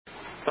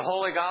The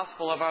Holy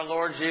Gospel of our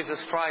Lord Jesus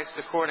Christ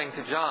according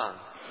to John.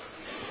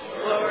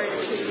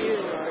 Glory to you,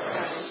 Lord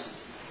Christ.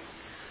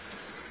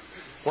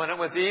 When it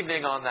was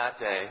evening on that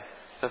day,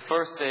 the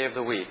first day of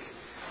the week,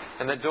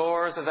 and the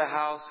doors of the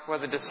house where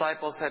the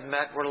disciples had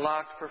met were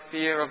locked for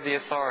fear of the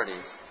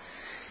authorities,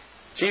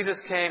 Jesus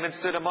came and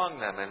stood among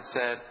them and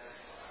said,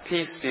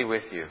 "Peace be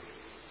with you."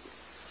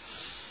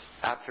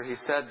 After he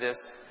said this,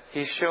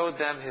 he showed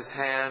them his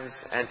hands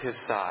and his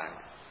side.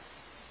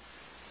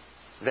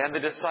 Then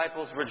the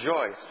disciples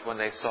rejoiced when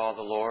they saw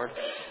the Lord.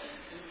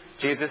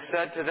 Jesus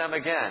said to them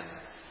again,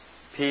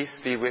 "Peace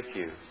be with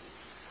you.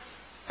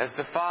 As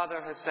the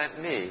Father has sent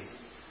me,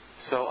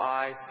 so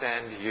I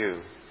send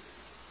you."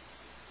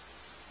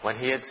 When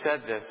he had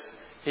said this,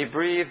 he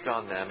breathed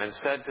on them and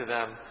said to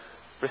them,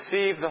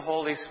 "Receive the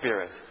Holy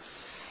Spirit.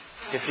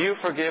 If you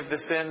forgive the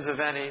sins of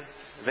any,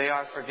 they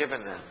are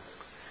forgiven them.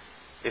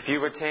 If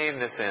you retain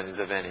the sins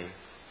of any,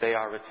 they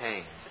are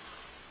retained."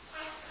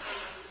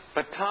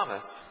 But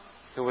Thomas,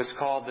 who was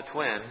called the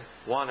twin,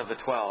 one of the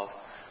 12,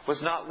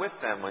 was not with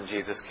them when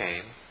Jesus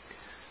came.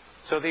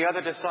 So the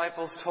other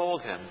disciples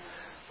told him,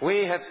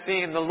 "We have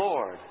seen the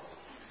Lord."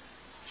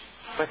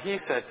 But he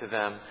said to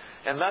them,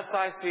 "Unless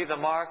I see the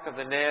mark of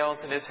the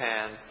nails in his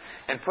hands,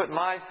 and put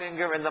my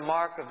finger in the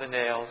mark of the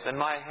nails, and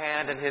my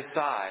hand in his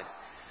side,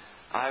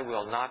 I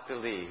will not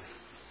believe."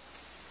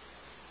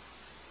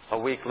 A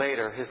week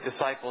later, his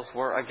disciples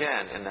were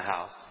again in the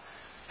house,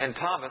 and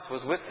Thomas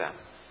was with them.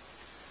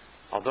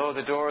 Although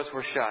the doors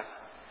were shut,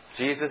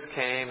 Jesus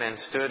came and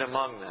stood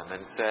among them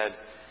and said,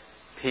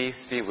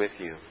 "Peace be with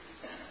you."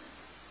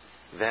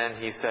 Then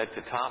he said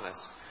to Thomas,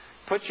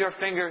 "Put your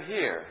finger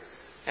here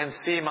and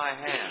see my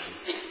hands.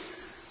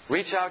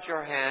 Reach out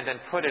your hand and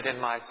put it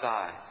in my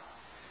side.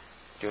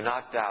 Do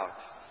not doubt,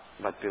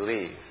 but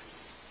believe."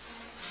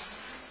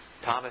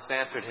 Thomas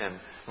answered him,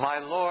 "My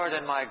Lord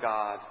and my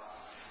God."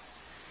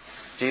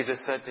 Jesus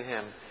said to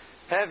him,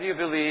 "Have you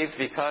believed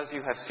because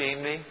you have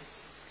seen me?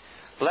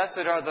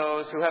 Blessed are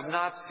those who have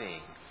not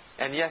seen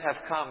and yet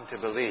have come to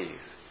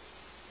believe."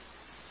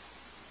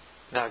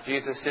 Now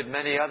Jesus did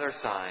many other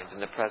signs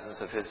in the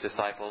presence of his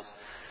disciples,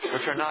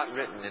 which are not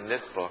written in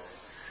this book.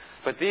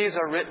 But these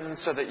are written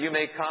so that you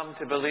may come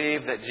to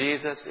believe that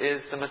Jesus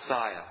is the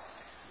Messiah,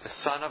 the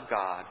Son of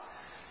God,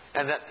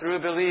 and that through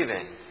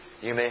believing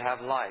you may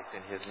have life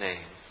in his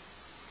name.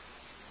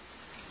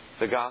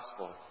 The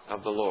Gospel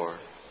of the Lord.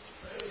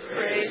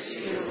 Praise to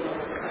you,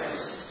 Lord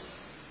Christ.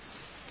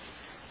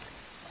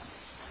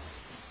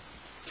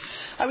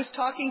 I was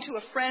talking to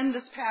a friend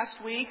this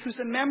past week who's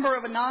a member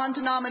of a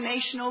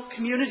non-denominational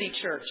community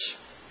church.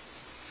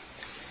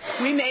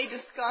 We may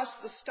discuss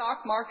the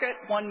stock market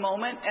one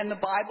moment and the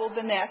Bible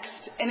the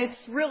next, and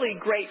it's really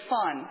great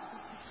fun.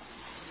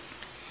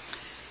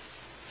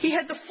 He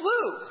had the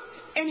flu,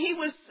 and he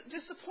was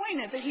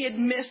disappointed that he had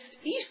missed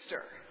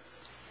Easter.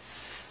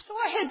 So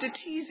I had to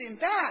tease him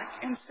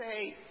back and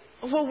say,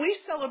 "Well, we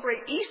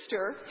celebrate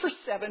Easter for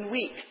 7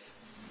 weeks."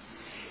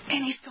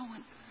 And he's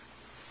going,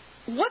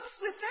 "What's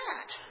with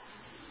that?"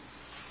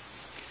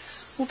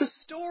 Well, the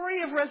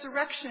story of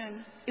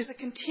resurrection is a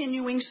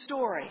continuing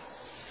story.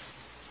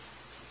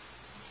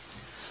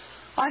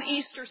 On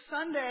Easter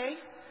Sunday,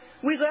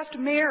 we left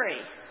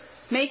Mary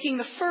making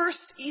the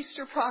first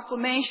Easter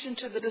proclamation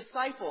to the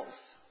disciples.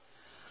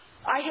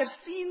 "I have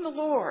seen the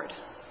Lord."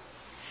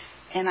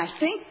 And I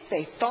think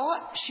they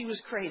thought she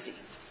was crazy.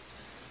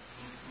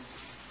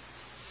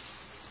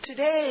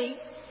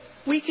 Today,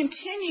 we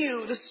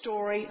continue the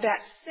story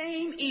that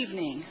same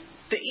evening,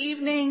 the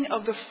evening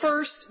of the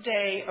first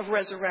day of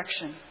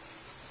resurrection.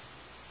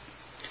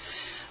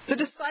 The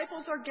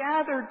disciples are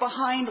gathered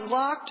behind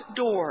locked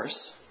doors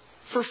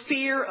for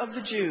fear of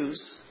the Jews.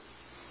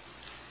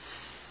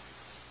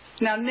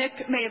 Now,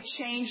 Nick may have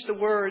changed the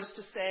words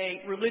to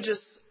say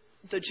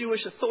the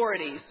Jewish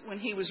authorities when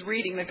he was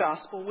reading the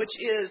gospel, which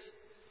is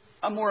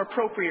a more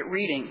appropriate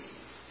reading.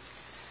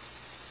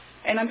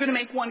 And I'm going to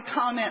make one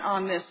comment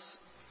on this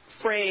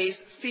phrase,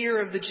 fear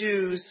of the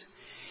Jews,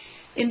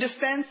 in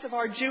defense of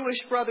our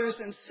Jewish brothers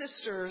and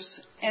sisters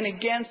and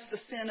against the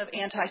sin of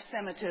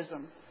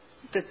anti-Semitism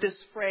that this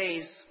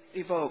phrase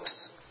evokes.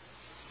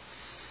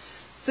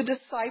 The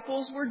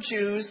disciples were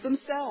Jews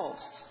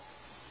themselves.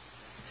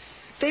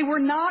 They were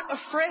not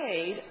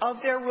afraid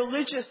of their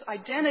religious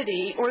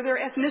identity or their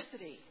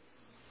ethnicity.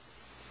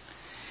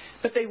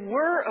 But they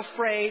were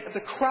afraid of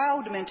the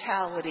crowd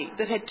mentality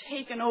that had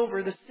taken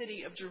over the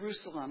city of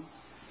Jerusalem.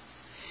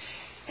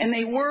 And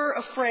they were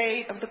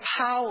afraid of the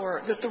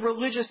power that the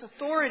religious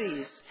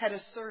authorities had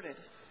asserted.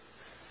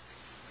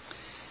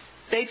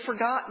 They'd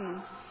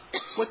forgotten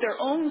what their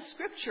own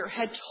scripture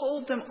had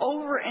told them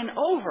over and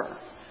over.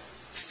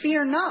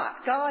 "Fear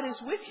not, God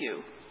is with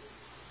you."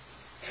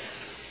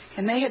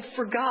 And they had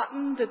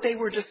forgotten that they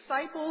were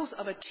disciples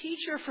of a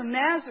teacher from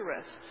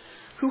Nazareth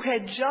who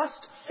had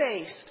just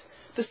faced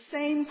the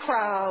same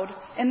crowd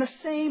and the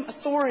same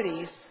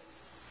authorities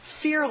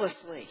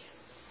fearlessly.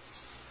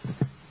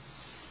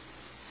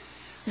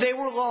 They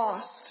were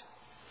lost.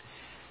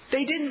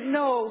 They didn't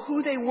know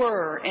who they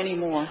were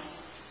anymore.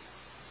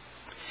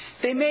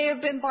 They may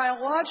have been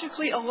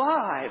biologically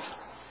alive,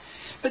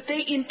 but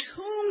they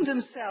entombed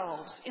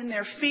themselves in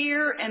their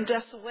fear and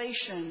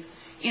desolation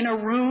in a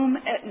room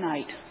at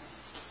night.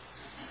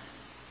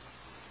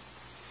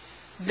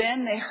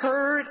 Then they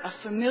heard a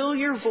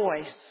familiar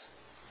voice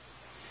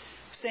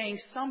saying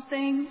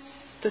something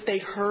that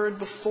they'd heard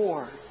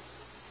before.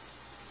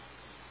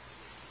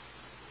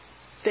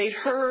 They'd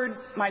heard,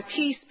 "My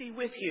peace be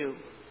with you.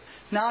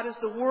 Not as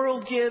the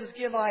world gives,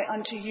 give I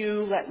unto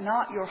you. Let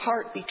not your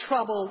heart be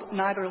troubled,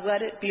 neither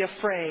let it be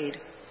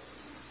afraid."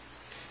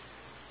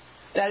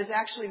 That is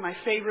actually my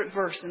favorite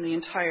verse in the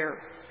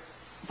entire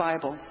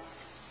Bible.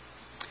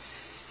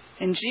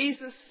 And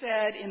Jesus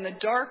said, in the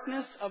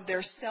darkness of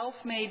their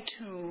self-made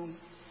tomb,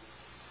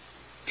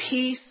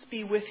 "Peace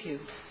be with you."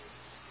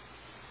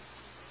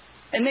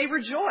 And they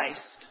rejoiced.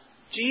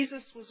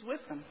 Jesus was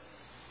with them.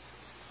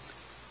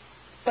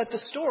 But the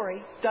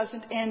story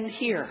doesn't end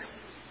here.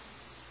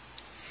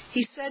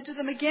 He said to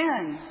them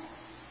again,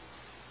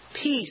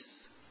 "Peace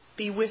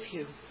be with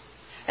you.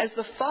 As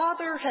the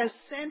Father has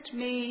sent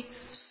me,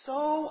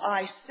 so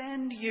I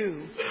send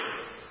you."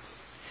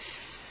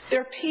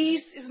 Their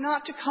peace is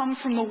not to come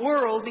from the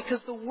world,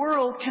 because the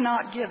world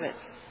cannot give it.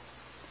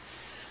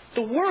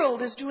 The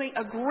world is doing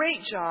a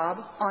great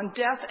job on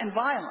death and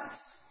violence,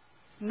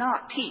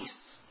 not peace.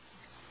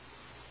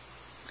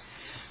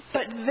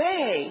 But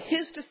they,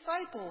 his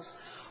disciples,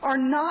 are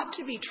not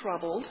to be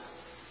troubled.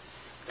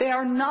 They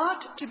are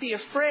not to be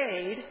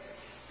afraid,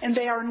 and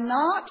they are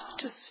not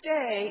to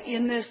stay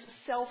in this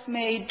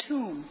self-made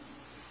tomb.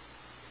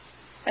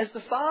 As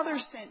the Father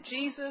sent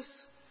Jesus,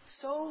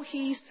 so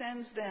he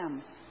sends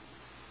them.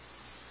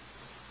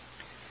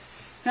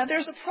 Now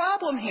there's a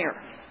problem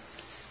here.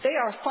 They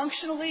are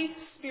functionally,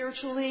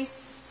 spiritually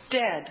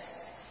dead.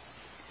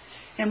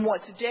 And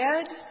what's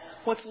dead,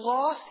 what's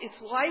lost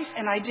its life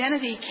and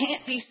identity,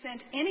 can't be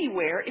sent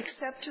anywhere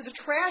except to the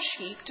trash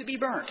heap to be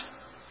burnt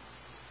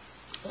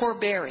or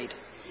buried.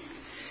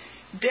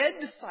 Dead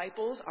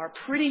disciples are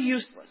pretty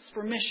useless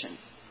for mission.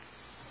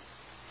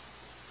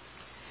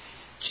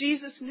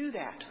 Jesus knew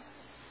that.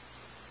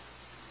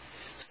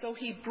 So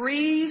he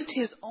breathed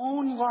his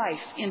own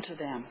life into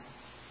them.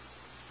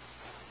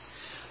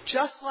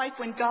 Just like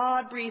when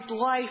God breathed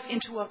life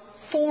into a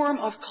form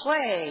of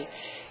clay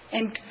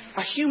and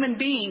a human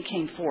being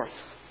came forth.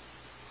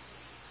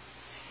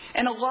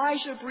 And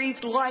Elijah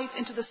breathed life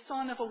into the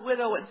son of a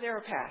widow at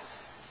Zarephath.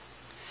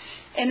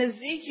 And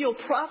Ezekiel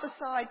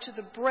prophesied to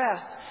the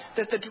breath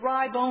that the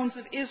dry bones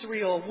of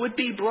Israel would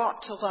be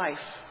brought to life.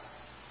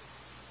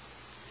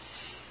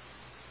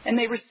 And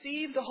they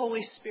received the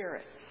Holy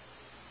Spirit.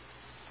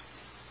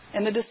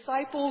 And the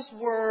disciples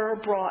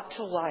were brought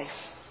to life.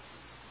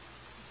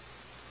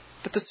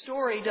 But the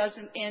story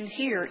doesn't end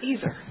here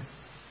either.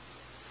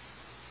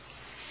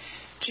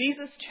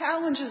 Jesus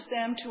challenges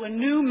them to a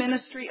new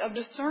ministry of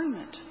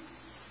discernment.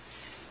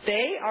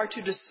 They are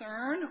to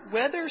discern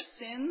whether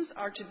sins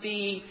are to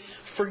be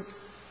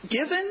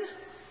forgiven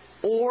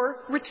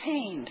or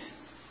retained.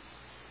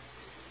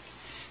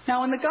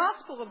 Now, in the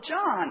Gospel of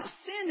John,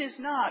 sin is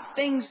not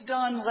things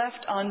done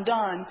left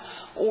undone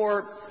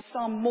or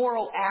some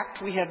moral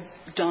act we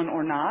have done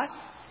or not.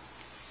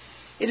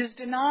 It is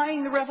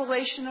denying the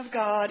revelation of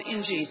God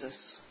in Jesus.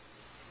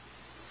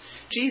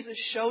 Jesus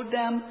showed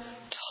them,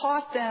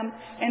 taught them,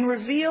 and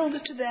revealed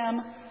to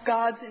them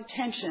God's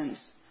intentions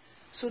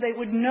so they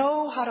would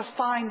know how to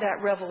find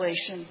that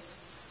revelation.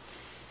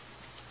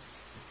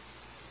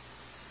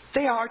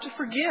 They are to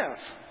forgive.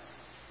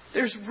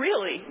 There's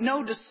really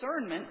no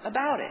discernment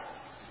about it.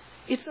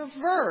 It's a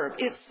verb.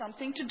 It's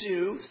something to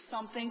do,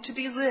 something to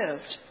be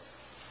lived.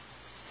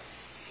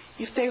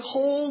 If they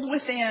hold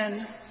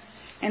within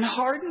and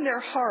harden their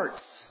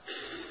hearts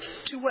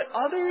to what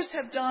others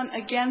have done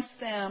against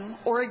them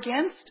or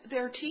against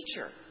their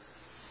teacher,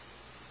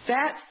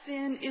 that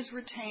sin is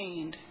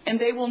retained and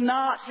they will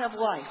not have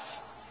life.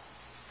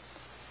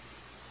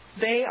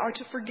 They are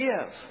to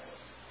forgive.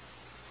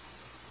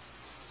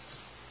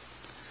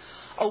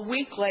 A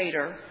week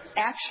later,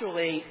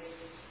 actually,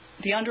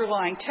 the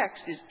underlying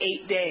text is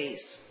 8 days.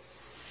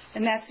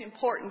 And that's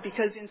important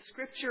because in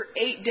Scripture,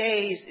 8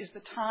 days is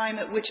the time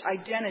at which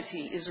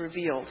identity is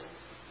revealed.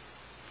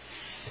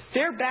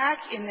 They're back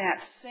in that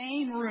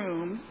same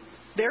room,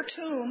 their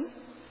tomb,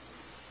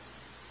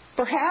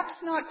 perhaps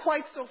not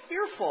quite so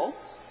fearful,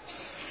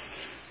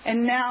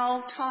 and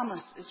now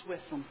Thomas is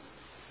with them.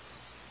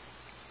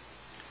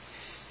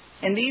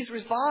 And these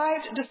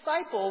revived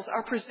disciples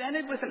are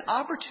presented with an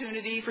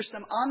opportunity for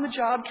some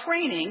on-the-job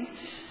training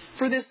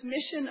for this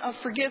mission of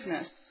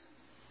forgiveness,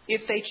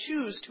 if they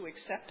choose to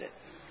accept it.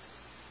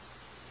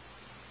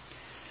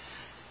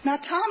 Now,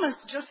 Thomas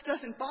just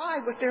doesn't buy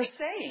what they're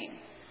saying.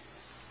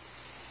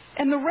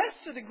 And the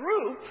rest of the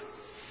group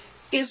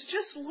is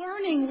just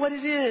learning what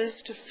it is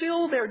to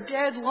fill their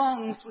dead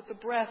lungs with the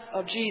breath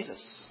of Jesus.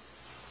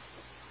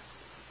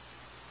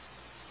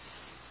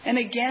 And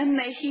again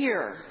they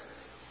hear,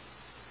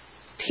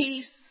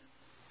 "Peace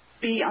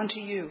be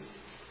unto you."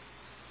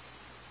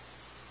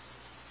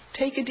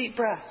 Take a deep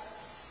breath.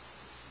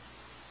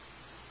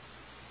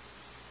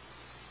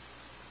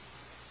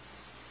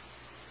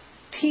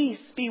 Peace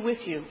be with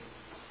you.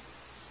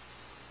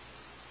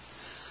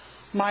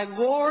 My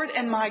Lord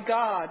and my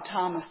God,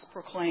 Thomas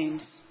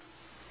proclaims.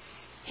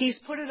 He's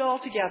put it all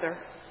together.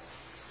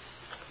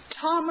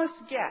 Thomas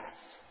gets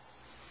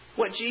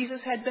what Jesus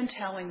had been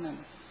telling them,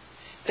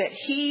 that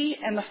he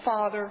and the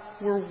Father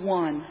were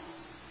one.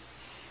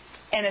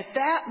 And at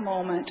that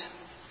moment,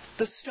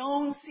 the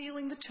stone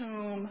sealing the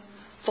tomb,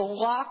 the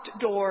locked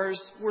doors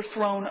were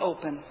thrown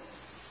open.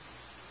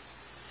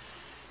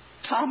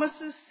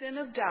 Thomas's sin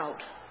of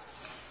doubt,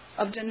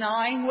 of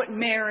denying what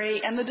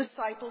Mary and the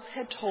disciples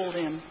had told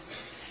him,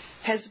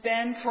 has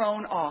been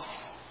thrown off.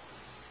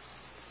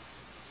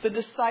 The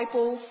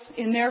disciples,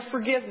 in their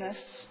forgiveness,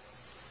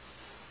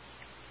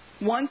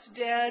 once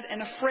dead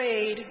and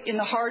afraid in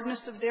the hardness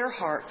of their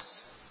hearts,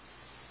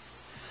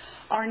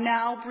 are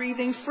now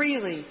breathing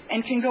freely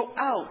and can go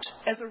out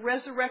as a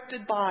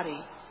resurrected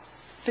body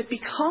that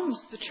becomes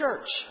the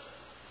church.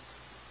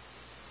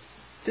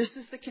 This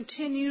is the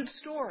continued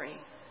story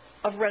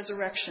of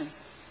resurrection.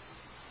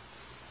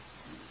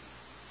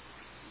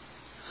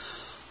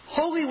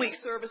 Holy Week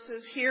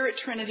services here at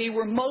Trinity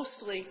were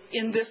mostly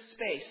in this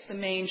space, the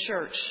main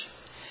church.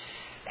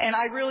 And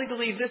I really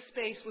believe this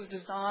space was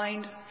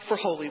designed for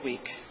Holy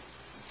Week.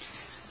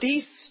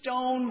 These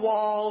stone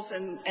walls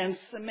and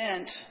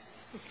cement,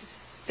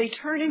 they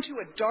turn into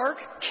a dark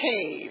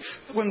cave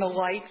when the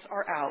lights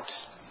are out.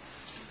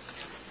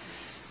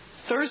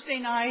 Thursday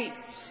night,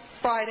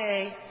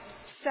 Friday,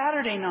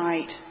 Saturday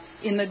night,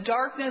 in the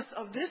darkness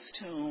of this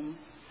tomb,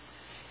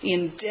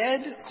 in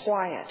dead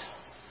quiet,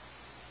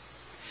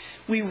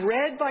 we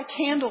read by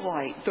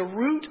candlelight the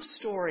root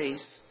stories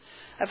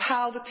of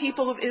how the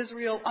people of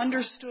Israel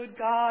understood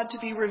God to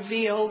be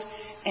revealed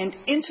and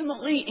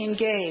intimately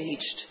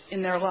engaged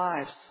in their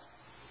lives.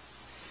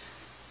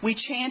 We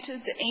chanted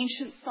the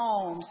ancient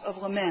psalms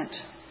of lament.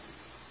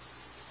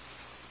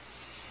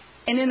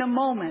 And in a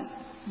moment,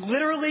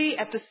 literally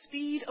at the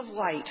speed of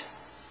light,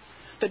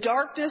 the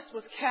darkness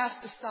was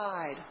cast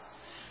aside.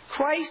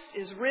 Christ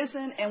is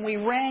risen, and we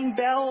rang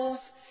bells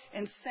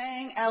and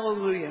sang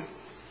Alleluia.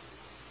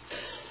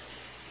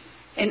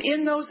 And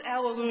in those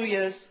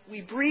Alleluias,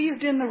 we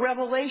breathed in the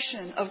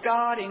revelation of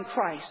God in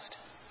Christ.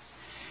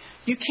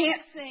 You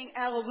can't sing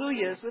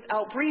Alleluias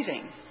without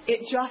breathing. It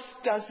just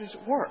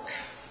doesn't work.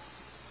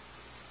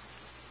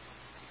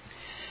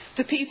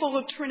 The people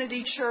of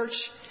Trinity Church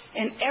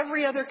and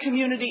every other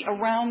community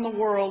around the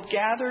world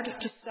gathered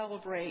to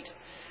celebrate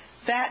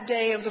that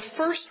day of the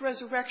first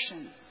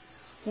resurrection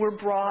were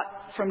brought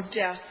from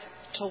death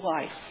to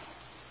life.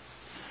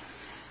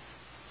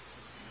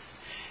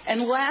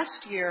 And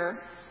last year,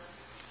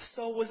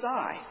 so was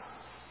I,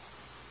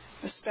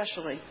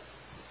 especially.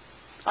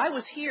 I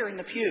was here in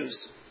the pews.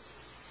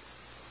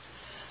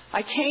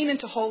 I came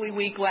into Holy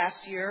Week last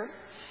year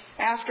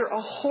after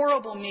a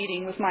horrible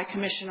meeting with my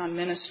commission on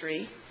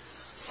ministry,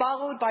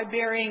 followed by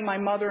burying my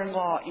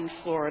mother-in-law in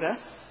Florida.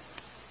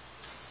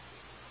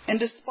 And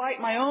despite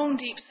my own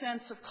deep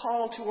sense of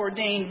call to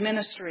ordained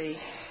ministry,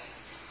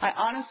 I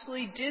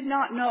honestly did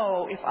not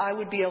know if I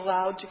would be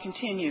allowed to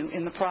continue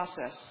in the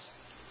process.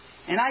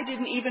 And I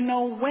didn't even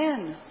know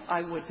when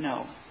I would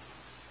know.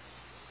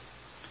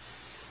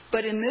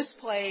 But in this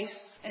place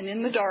and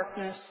in the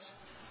darkness,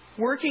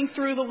 working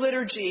through the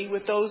liturgy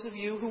with those of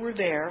you who were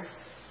there,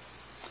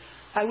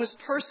 I was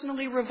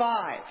personally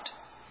revived.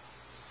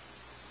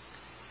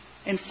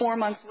 And 4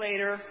 months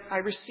later, I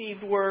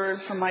received word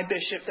from my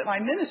bishop that my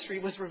ministry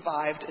was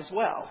revived as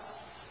well.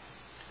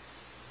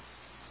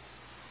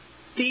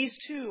 These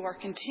too are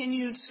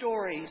continued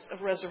stories of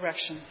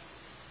resurrection.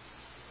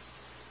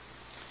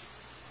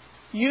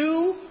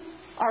 You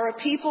are a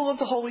people of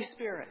the Holy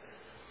Spirit.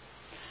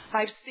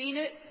 I've seen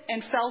it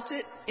and felt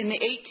it in the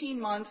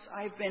 18 months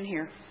I've been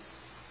here.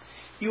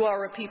 You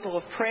are a people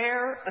of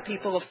prayer, a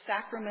people of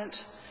sacrament.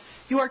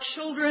 You are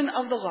children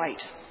of the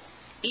light,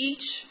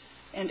 each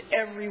and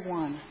every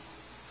one.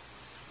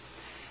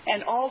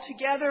 And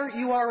altogether,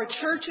 you are a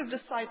church of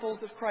disciples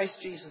of Christ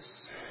Jesus.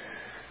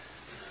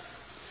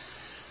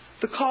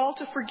 The call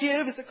to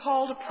forgive is a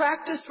call to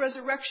practice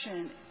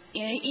resurrection,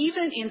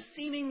 even in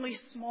seemingly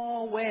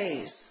small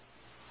ways.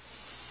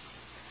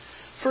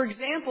 For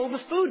example, the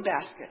food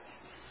basket.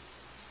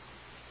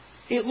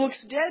 It looks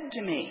dead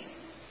to me,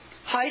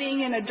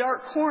 hiding in a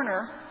dark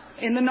corner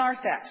in the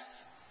narthex,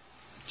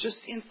 just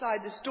inside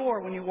this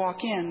door when you walk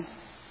in.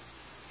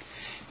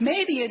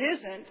 Maybe it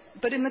isn't,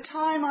 but in the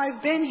time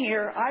I've been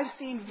here, I've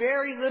seen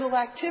very little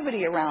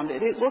activity around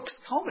it. It looks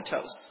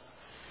comatose.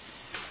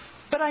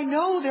 But I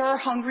know there are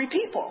hungry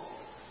people.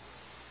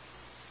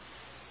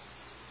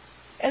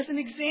 As an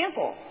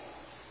example,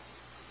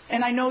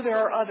 and I know there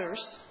are others,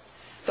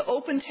 the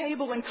Open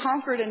Table in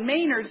Concord and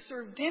Maynard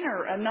serve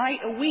dinner a night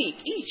a week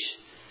each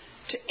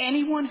to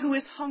anyone who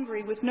is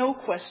hungry with no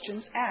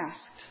questions asked.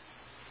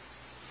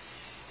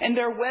 And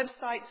their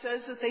website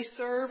says that they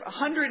serve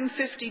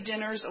 150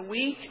 dinners a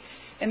week,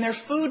 and their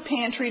food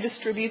pantry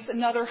distributes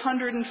another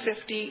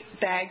 150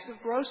 bags of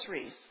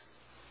groceries.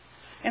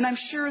 And I'm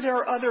sure there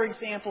are other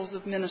examples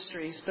of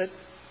ministries, but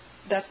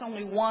that's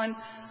only one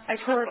I've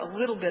heard a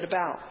little bit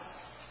about.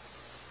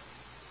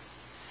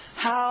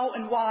 How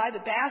and why the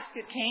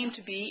basket came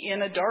to be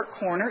in a dark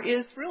corner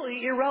is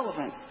really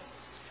irrelevant.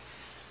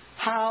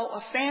 How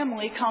a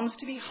family comes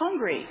to be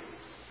hungry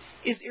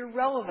is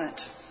irrelevant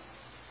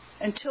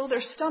until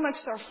their stomachs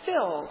are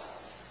filled,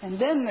 and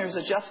then there's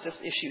a justice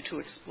issue to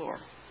explore.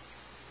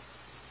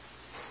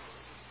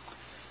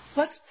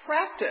 Let's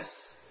practice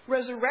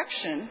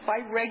resurrection by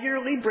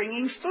regularly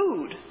bringing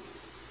food.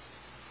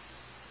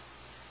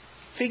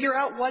 Figure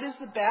out what is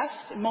the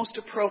best and most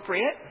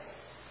appropriate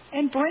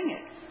and bring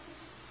it.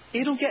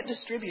 It'll get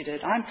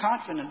distributed. I'm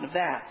confident of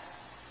that.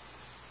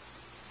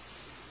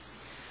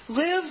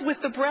 Live with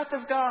the breath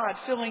of God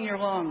filling your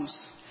lungs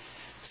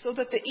so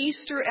that the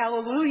Easter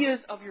alleluias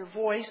of your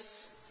voice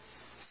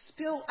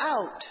spill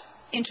out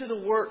into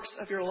the works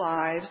of your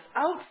lives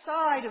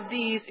outside of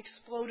these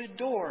exploded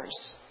doors.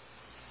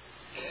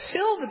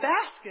 Fill the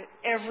basket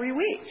every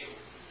week.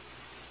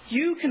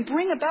 You can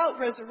bring about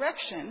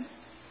resurrection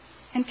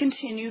and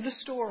continue the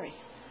story.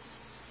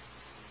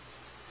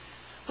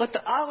 Let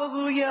the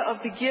alleluia of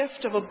the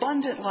gift of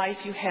abundant life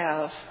you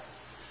have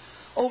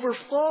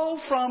overflow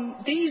from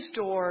these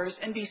doors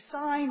and be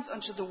signs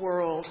unto the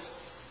world.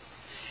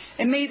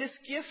 And may this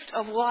gift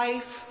of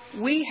life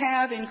we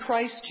have in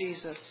Christ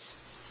Jesus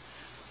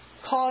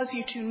cause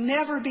you to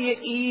never be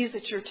at ease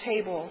at your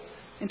table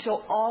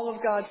until all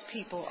of God's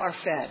people are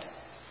fed.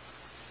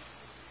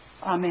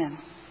 Amen.